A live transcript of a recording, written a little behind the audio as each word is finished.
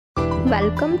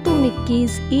Welcome to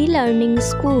Mickey's e-learning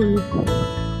school,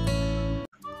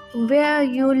 where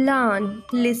you learn,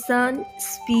 listen,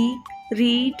 speak,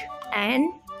 read and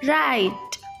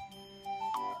write.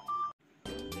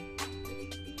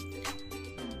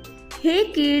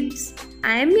 Hey kids,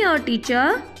 I am your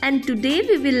teacher and today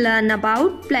we will learn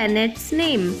about planets'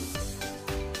 name.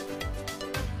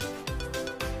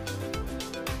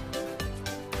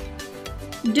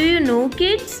 Do you know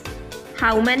kids,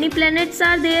 how many planets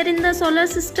are there in the solar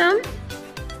system?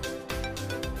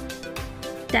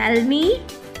 Tell me.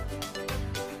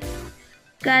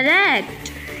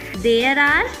 Correct. There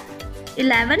are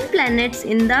 11 planets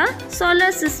in the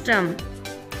solar system.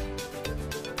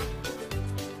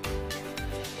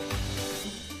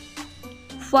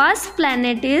 First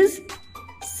planet is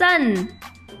Sun.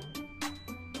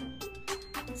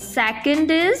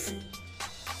 Second is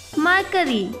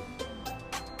Mercury.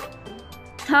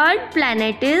 Third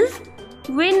planet is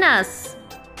Venus.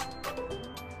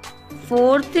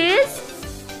 Fourth is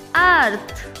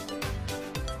Earth.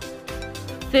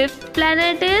 Fifth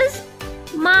planet is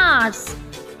Mars.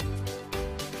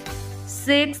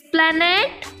 Sixth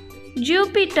planet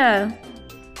Jupiter.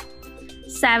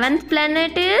 Seventh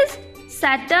planet is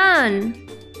Saturn.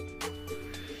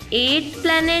 Eighth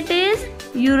planet is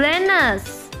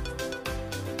Uranus.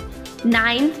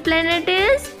 Ninth planet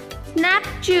is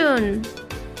Neptune.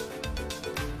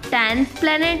 10th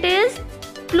planet is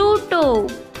Pluto.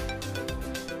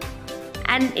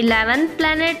 And 11th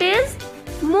planet is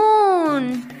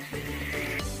Moon.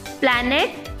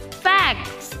 Planet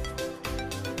facts.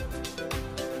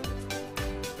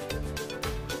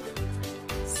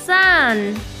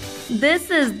 Sun.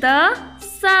 This is the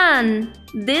sun.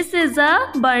 This is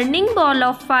a burning ball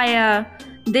of fire.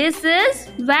 This is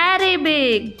very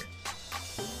big.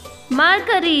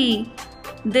 Mercury.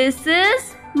 This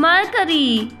is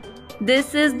Mercury.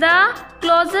 This is the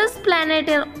closest planet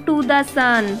to the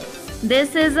sun.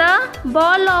 This is a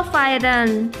ball of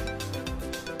iron.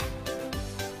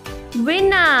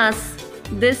 Venus.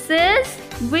 This is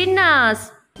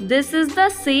Venus. This is the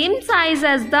same size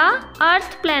as the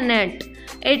Earth planet.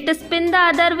 It spins the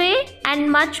other way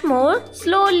and much more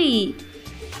slowly.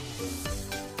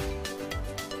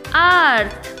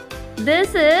 Earth.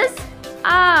 This is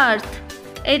Earth.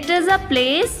 It is a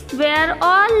place where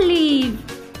all live.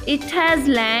 It has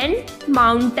land,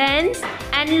 mountains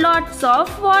and lots of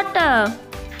water.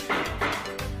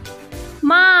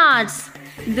 Mars.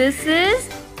 This is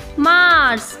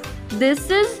Mars.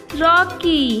 This is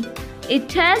rocky.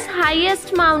 It has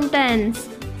highest mountains.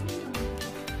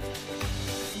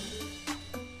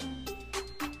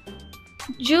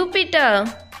 Jupiter.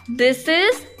 This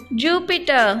is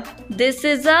Jupiter. This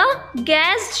is a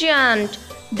gas giant.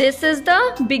 This is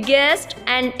the biggest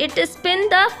and it spins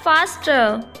the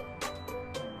faster.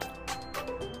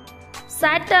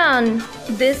 Saturn.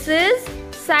 This is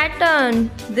Saturn.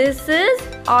 This is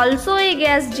also a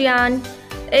gas giant.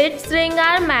 Its rings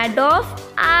are made of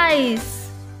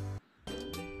ice.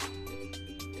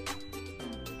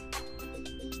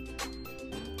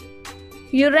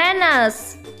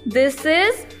 Uranus. This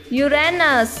is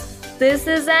Uranus. This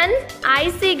is an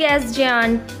icy gas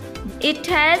giant. It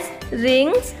has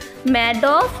rings made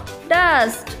of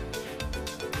dust.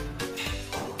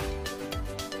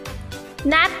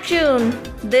 Neptune.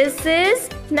 This is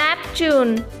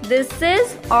Neptune. This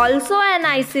is also an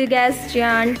icy gas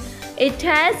giant. It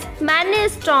has many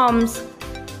storms.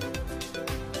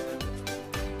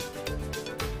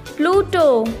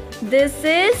 Pluto. This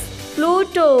is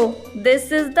Pluto.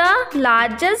 This is the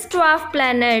largest dwarf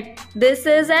planet. This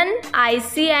is an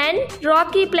icy and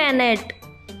rocky planet.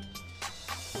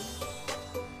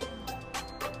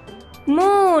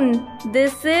 Moon.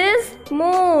 This is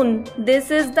Moon.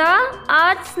 This is the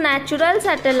Earth's natural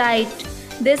satellite.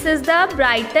 This is the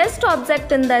brightest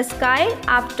object in the sky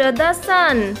after the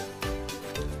sun.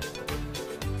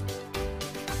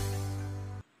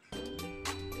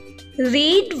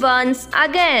 Read once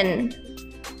again.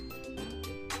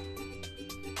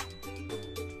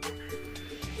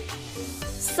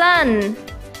 Sun.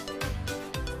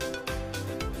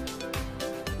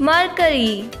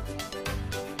 Mercury.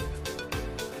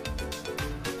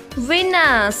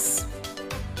 Venus.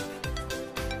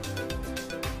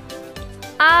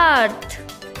 Earth.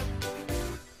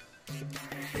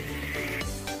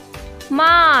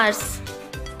 Mars.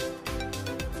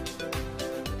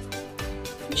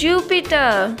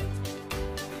 Jupiter.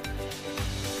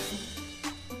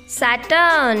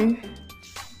 Saturn.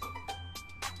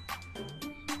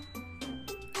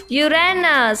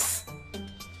 Uranus.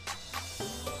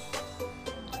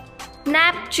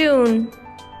 Neptune.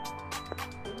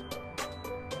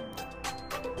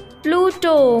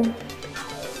 Pluto.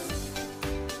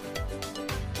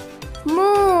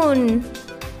 Moon.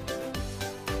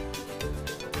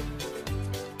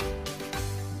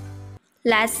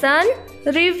 Lesson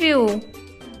review.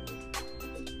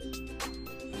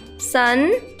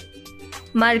 Sun,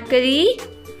 Mercury,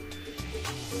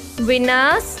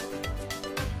 Venus,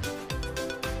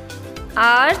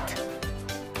 Earth,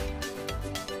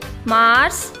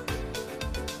 Mars,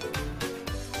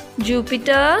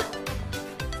 Jupiter,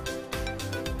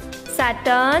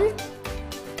 Saturn,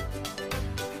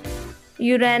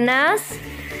 Uranus,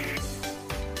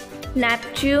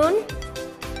 Neptune,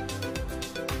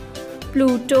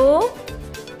 Pluto,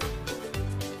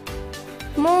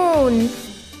 Moon.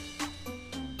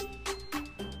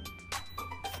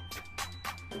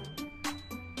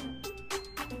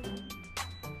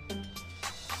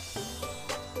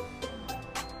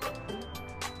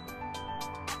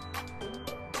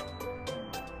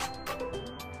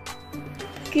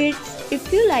 Kids,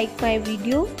 if you like my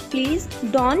video, please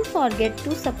don't forget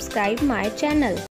to subscribe my channel.